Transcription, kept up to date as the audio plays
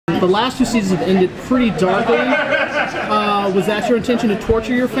the last 2 seasons have ended pretty darkly. Was that your intention to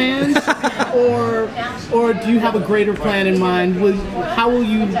torture your fans, or do you have a greater plan in mind? How will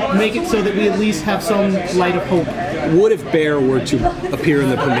you make it so that we at least have some light of hope? What if Bear were to appear in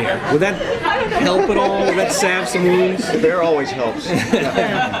the premiere? Would that help at all? Would that salve some wounds? Bear always helps.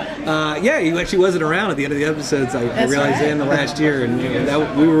 Yeah, he actually wasn't around at the end of the episodes. I realized at the end of last year, and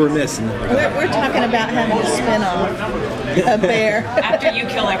we were remiss in that regard. We're talking about having a spin-off of Bear. After you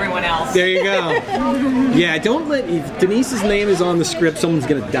kill everyone else. There you go. Yeah, don't let, if Denise's name is on the script, someone's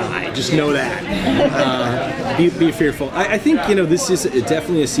going to die. Just know that. Be fearful. I think, this is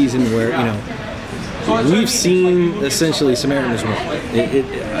definitely a season where, we've seen essentially Samaritan's Wrong.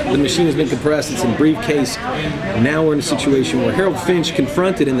 The machine has been compressed, it's in briefcase. Now we're in a situation where Harold Finch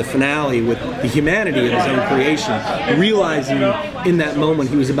confronted in the finale with the humanity of his own creation, realizing in that moment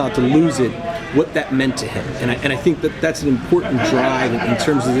he was about to lose it, what that meant to him. And I think that's an important drive in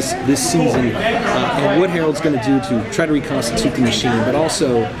terms of this season, and what Harold's going to do to try to reconstitute the machine, but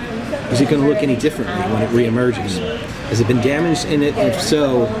also, is it going to look any differently when it reemerges? Has it been damaged? And if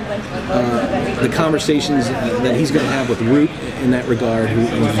so, the conversations that he's going to have with Root in that regard, who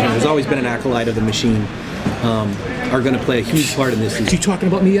has always been an acolyte of the machine, are going to play a huge part in this season. Are you talking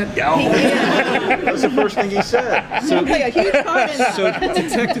about me yet? That's the first thing he said. So play a huge part in that. So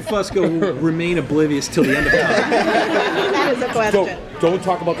Detective Fusco will remain oblivious till the end of time. That is a question. Don't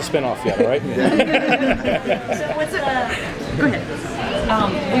talk about the spinoff yet, all right? So what's go ahead.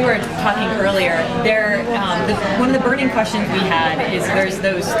 We were talking earlier. One of the burning questions we had is there's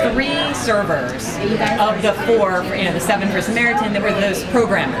those 3 servers of the 4, the 7 for Samaritan, that were those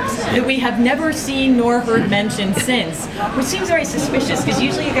programmers that we have never seen nor heard mentioned since, which seems very suspicious because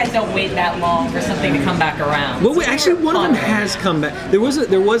usually you guys don't wait that long for something to come back around. Well, actually, one of them has come back. There was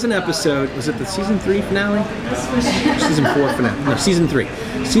an episode. Was it the season 3 finale? Season 4 finale? No, season 3.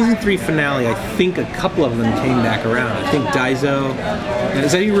 Season 3 finale. I think a couple of them came back around. I think Daizo.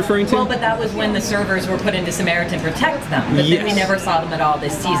 Is that who you're referring to? Well, but that was when the servers were put into Samaritan to protect them. But then we never saw them at all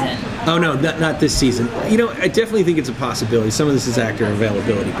this season. Oh no, not this season. I definitely think it's a possibility. Some of this is actor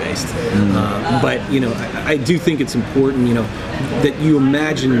availability based, but I do think it's important, that you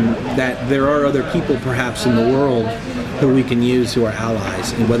imagine that there are other people perhaps in the world who we can use who are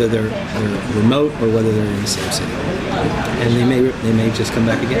allies, and whether they're remote or whether they're in the same city, and they may just come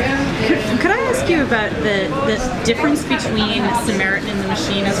back again. Could I ask you about the difference between Samaritan and the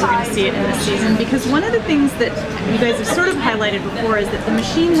machine as we're going to see it in this season? Because one of the things that you guys have sort of highlighted before is that the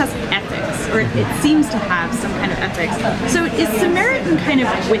machine has ethics, or it seems to have some kind of ethics. So is Samaritan kind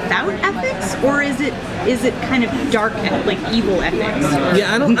of without ethics, or is it kind of dark, like evil ethics?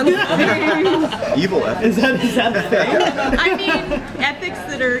 Yeah, I don't Evil ethics. Is that the thing? I mean, ethics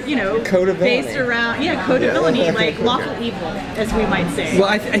that are, based around, codability, like lawful evil, as we might say. Well,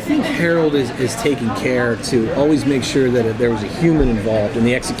 I think Harold is taking care to always make sure that there was a human involved in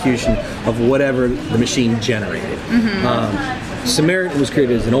the execution of whatever the machine generated. Samaritan was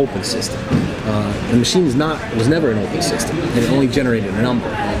created as an open system. The machine was never an open system, and it only generated a number.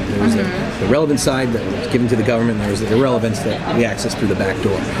 There was the relevant side that was given to the government, and there was the irrelevance that we accessed through the back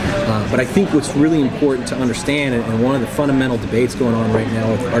door. But I think what's really important to understand, and one of the fundamental debates going on right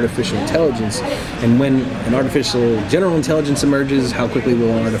now with artificial intelligence, and when an artificial general intelligence emerges, how quickly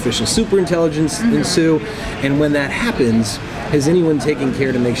will an artificial superintelligence ensue, and when that happens, has anyone taken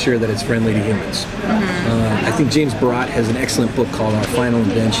care to make sure that it's friendly to humans? I think James Barat has an excellent book called Our Final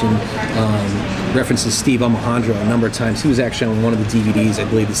Invention, references Steve Alejandro a number of times. He was actually on one of the DVDs, I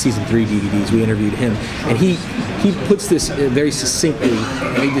believe the season 3 DVDs, we interviewed him, and he puts this very succinctly,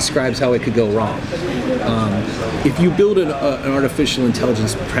 and he describes how it could go wrong. If you build an artificial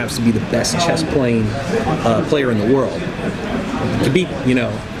intelligence perhaps to be the best chess playing player in the world, to beat,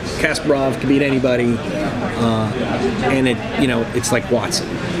 Kasparov, to beat anybody, and it's like Watson.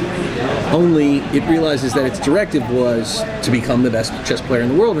 Only it realizes that its directive was to become the best chess player in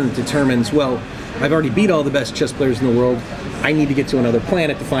the world, and it determines, well, I've already beat all the best chess players in the world, I need to get to another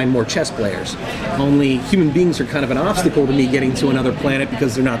planet to find more chess players. Only human beings are kind of an obstacle to me getting to another planet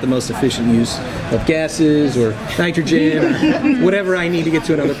because they're not the most efficient use of gases or nitrogen or whatever I need to get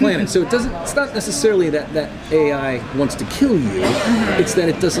to another planet. So it's not necessarily that AI wants to kill you, it's that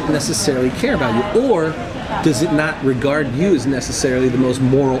it doesn't necessarily care about you, or does it not regard you as necessarily the most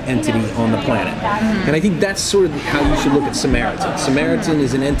moral entity on the planet. And I think that's sort of how you should look at Samaritan. Samaritan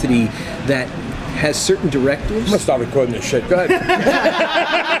is an entity that has certain directives. I'm gonna stop recording this shit. Go ahead.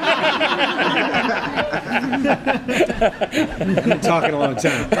 I've been talking a long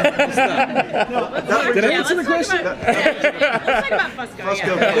time. Did I answer the question? Let's talk about Fusco. Fusco.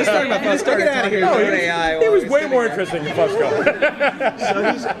 Yeah. Let's talk about Fusco. Get out of here. He was way more interesting than Fusco. So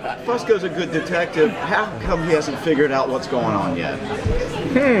Fusco's a good detective. How come he hasn't figured out what's going on yet?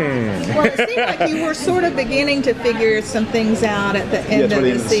 Well, it seemed like you were sort of beginning to figure some things out at the end of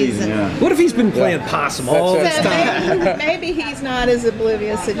the season. Yeah. What if he's been playing possum all So this time? maybe he's not as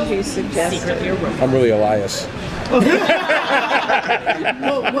oblivious as you suggested. I'm really Elias. Well,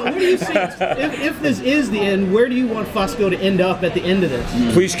 what do you see? If this is the end, where do you want Fusco to end up at the end of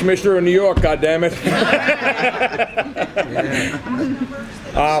this? Police commissioner in New York, goddammit.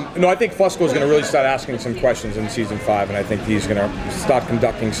 No, I think Fusco is going to really start asking some questions in season 5, and I think he's going to start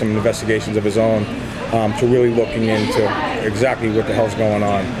conducting some investigations of his own to really looking into exactly what the hell's going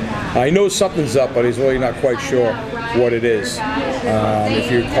on. He knows something's up, but he's really not quite sure what it is. If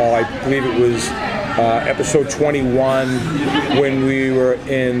you recall, I believe it was episode 21 when we were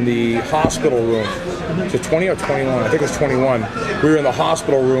in the hospital room. Was it 20 or 21? I think it was 21. We were in the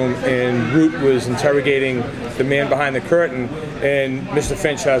hospital room and Root was interrogating the man behind the curtain, and Mr.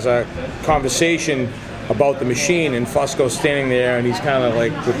 Finch has a conversation about the machine, and Fusco's standing there and he's kind of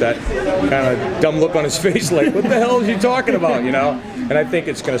like with that kind of dumb look on his face like, what the hell is he talking about, you know? And I think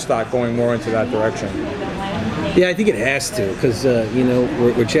it's going to start going more into that direction. Yeah, I think it has to, because you know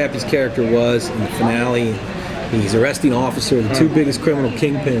where Chappie's character was in the finale. He's arresting officer of the 2 biggest criminal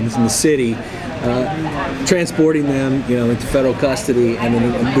kingpins in the city, transporting them, you know, into federal custody, and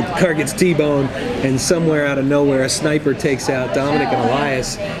then the car gets T-boned, and somewhere out of nowhere, a sniper takes out Dominic and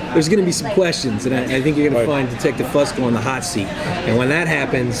Elias. There's going to be some questions, and I think you're going to find Detective Fusco on the hot seat. And when that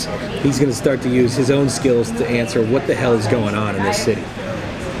happens, he's going to start to use his own skills to answer what the hell is going on in this city.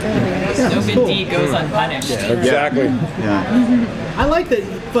 No good deed goes unpunished. Yeah, exactly. Yeah. I like that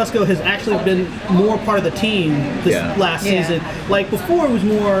Fusco has actually been more part of the team this last season. Like before, it was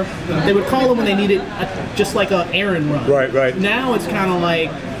more they would call him when they needed just like a errand run. Right. Now it's kind of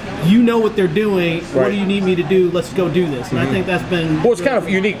like, you know what they're doing. What do you need me to do? Let's go do this. And I think that's been Well, it's kind of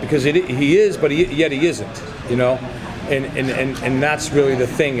unique because he is, but yet he isn't. You know, and that's really the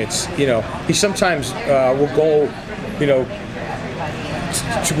thing. It's, you know, he sometimes will go, you know,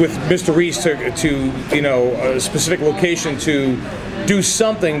 with Mr. Reese to you know, a specific location to do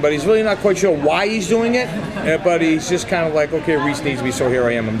something, but he's really not quite sure why he's doing it. But he's just kind of like, okay, Reese needs me, so here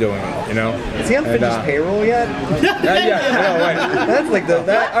I am. I'm doing it. You know. Is he on Finch's payroll yet? Yeah, right. That's like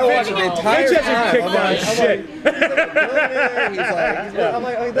I watched it the entire Finch time. hasn't kicked I'm on like, shit. I'm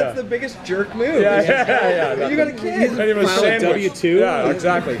like, oh, that's the biggest jerk move. Yeah. You got a kid. Not even a File a sandwich. W-2? Yeah,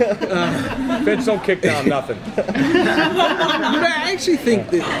 exactly. Finch don't kick down nothing. But I actually think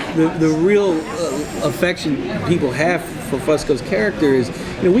that the real affection people have for Fusco's character is,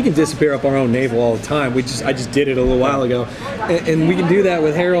 you know, we can disappear up our own navel all the time. I just did it a little while ago, and we can do that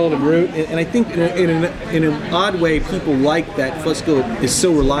with Harold and Root. And I think in an odd way, people like that Fusco is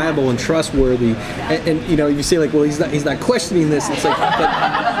so reliable and trustworthy. And you know, you say like, well, he's not questioning this. It's like,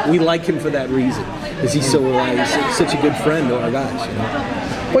 but we like him for that reason, because he's so reliable. He's such a good friend to our guys. You know.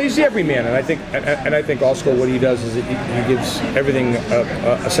 Well, he's the everyman, and I think also what he does is he gives everything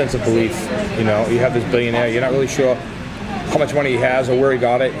a sense of belief. You know, you have this billionaire, you're not really sure how much money he has or where he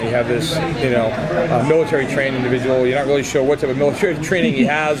got it. And you have this, you know, military trained individual. You're not really sure what type of military training he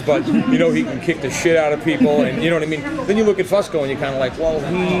has, but you know he can kick the shit out of people, and you know what I mean. Then you look at Fusco and you're kind of like, well,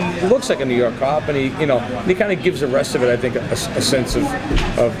 he looks like a New York cop, and he kind of gives the rest of it, I think, a sense of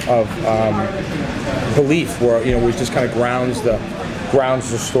belief, where you know, which just kind of grounds the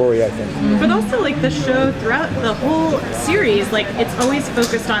story, I think. But also, like, the show throughout the whole series, like, it's always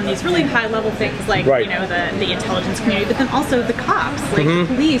focused on these really high-level things, like, you know, the intelligence community, but then also the cops. Like, the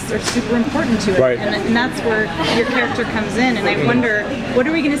police are super important to it. And that's where your character comes in. And I wonder, what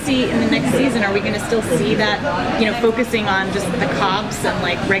are we going to see in the next season? Are we going to still see that, you know, focusing on just the cops and,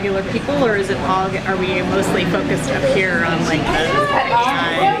 like, regular people? Or is it all, are we mostly focused up here on, like,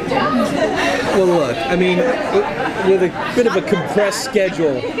 Well, look, I mean, with a bit of a compressed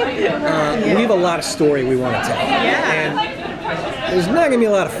schedule, we have a lot of story we want to tell. And there's not going to be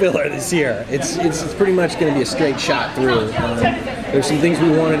a lot of filler this year. It's pretty much going to be a straight shot through. There's some things we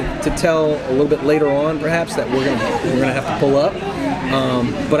wanted to tell a little bit later on, perhaps, that we're gonna have to pull up.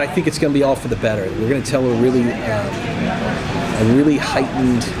 But I think it's going to be all for the better. We're going to tell a really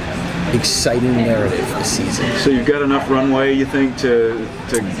heightened, exciting narrative this season. So you've got enough runway, you think, to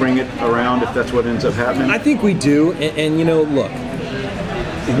bring it around if that's what ends up happening? I think we do, and you know, look,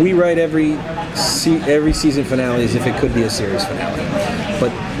 we write every season finale as if it could be a series finale.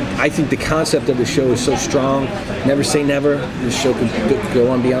 but I think the concept of the show is so strong. Never say never. This show could go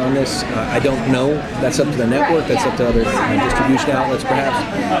on beyond this. I don't know. That's up to the network. That's up to other distribution outlets,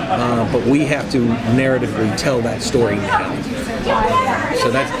 perhaps. But we have to narratively tell that story now.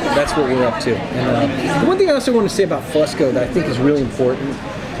 So that's what we're up to. And the one thing I also want to say about Fusco that I think is really important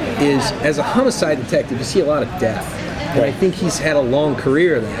is, as a homicide detective, you see a lot of death. And I think he's had a long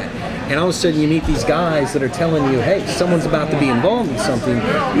career of that. And all of a sudden you meet these guys that are telling you, hey, someone's about to be involved in something,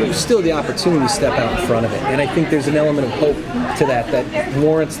 there's still the opportunity to step out in front of it. And I think there's an element of hope to that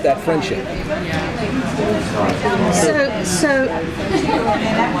warrants that friendship.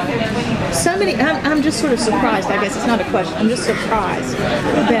 So many, I'm just sort of surprised, I guess it's not a question, I'm just surprised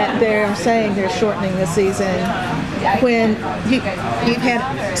that they're saying they're shortening the season when you've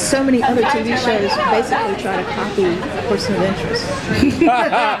had so many other TV shows basically try to copy Person of Interest.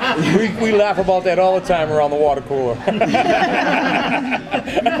 we laugh about that all the time around the water cooler. and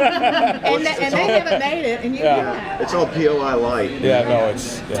they haven't made it, and you have. It's all POI light. Yeah, no,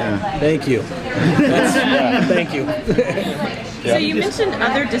 it's... Yeah. Thank you. Thank you. So you mentioned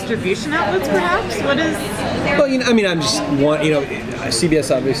other distribution outlets, perhaps? What is... Well, I'm just one,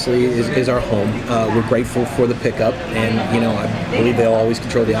 CBS obviously is our home. We're grateful for the pickup, and I believe they'll always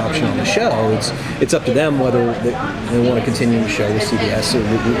control the option on the show. It's up to them whether they want to continue the show with CBS.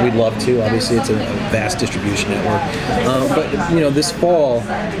 We'd love to. Obviously, it's a vast distribution network. But this fall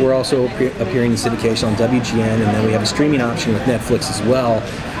we're also appearing in syndication on WGN, and then we have a streaming option with Netflix as well.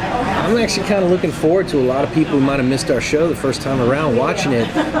 I'm actually kind of looking forward to a lot of people who might have missed our show the first time around watching it.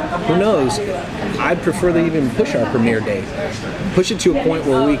 Who knows? I'd prefer to even push our premiere date. Push it to a point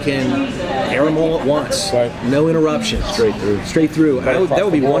where we can air them all at once. Right. No interruptions. Straight through. That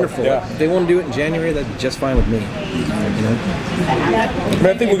would be wonderful. Yeah. If they want to do it in January, that'd be just fine with me.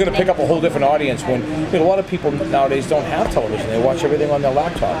 I think we're going to pick up a whole different audience when a lot of people nowadays don't have television. They watch everything on their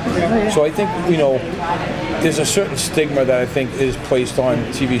laptop. So I think, there's a certain stigma that I think is placed on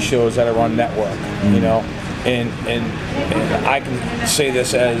TV shows that are on network, and I can say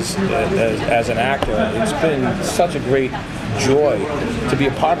this as an actor. It's been such a great joy to be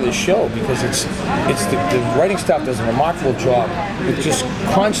a part of this show because it's the writing staff does a remarkable job with just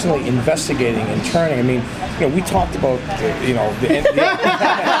constantly investigating and turning. I mean, we talked about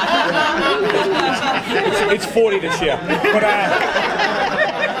it's 40 this year, but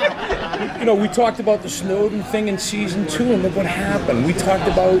we talked about the Snowden thing in season 2, and look what happened. We talked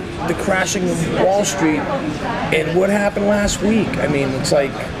about the crashing of Wall Street, and what happened last week. I mean, it's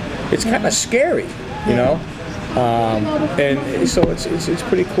kind of scary, and so it's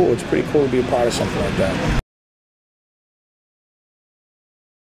pretty cool. It's pretty cool to be a part of something like that.